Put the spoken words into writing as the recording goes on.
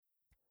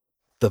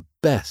The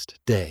Best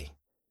Day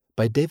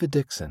by David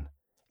Dixon.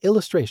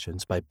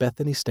 Illustrations by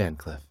Bethany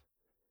Stancliffe.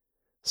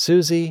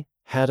 Susie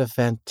had a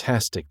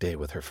fantastic day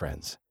with her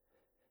friends.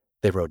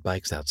 They rode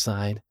bikes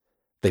outside,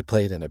 they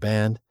played in a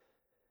band,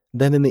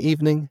 then in the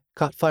evening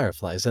caught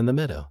fireflies in the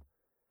meadow.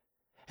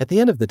 At the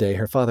end of the day,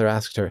 her father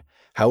asked her,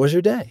 "How was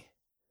your day?"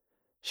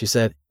 She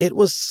said, "It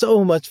was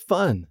so much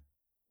fun."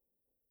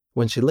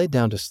 When she laid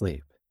down to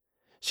sleep,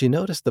 she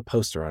noticed the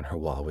poster on her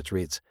wall which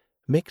reads,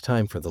 "Make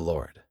time for the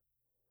Lord."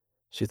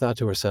 She thought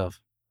to herself,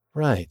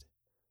 "Right.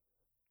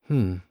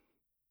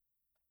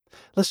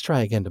 Let's try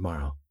again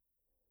tomorrow."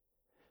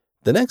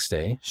 The next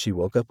day, she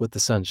woke up with the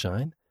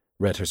sunshine,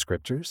 read her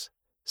scriptures,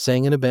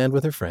 sang in a band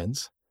with her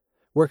friends,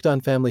 worked on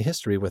family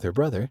history with her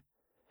brother,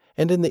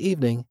 and in the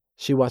evening,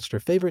 she watched her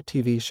favorite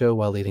TV show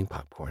while eating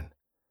popcorn.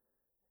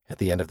 At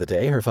the end of the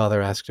day, her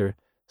father asked her,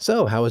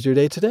 "So, how was your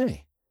day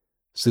today?"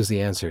 Susie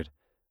answered,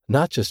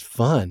 "Not just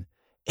fun,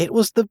 it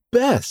was the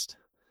best."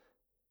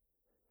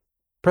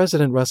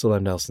 President Russell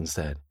M. Nelson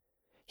said,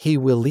 "He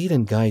will lead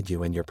and guide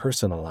you in your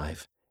personal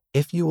life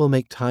if you will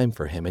make time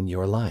for him in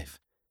your life,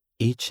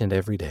 each and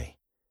every day."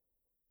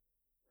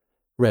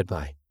 Read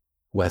by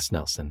Wes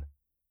Nelson.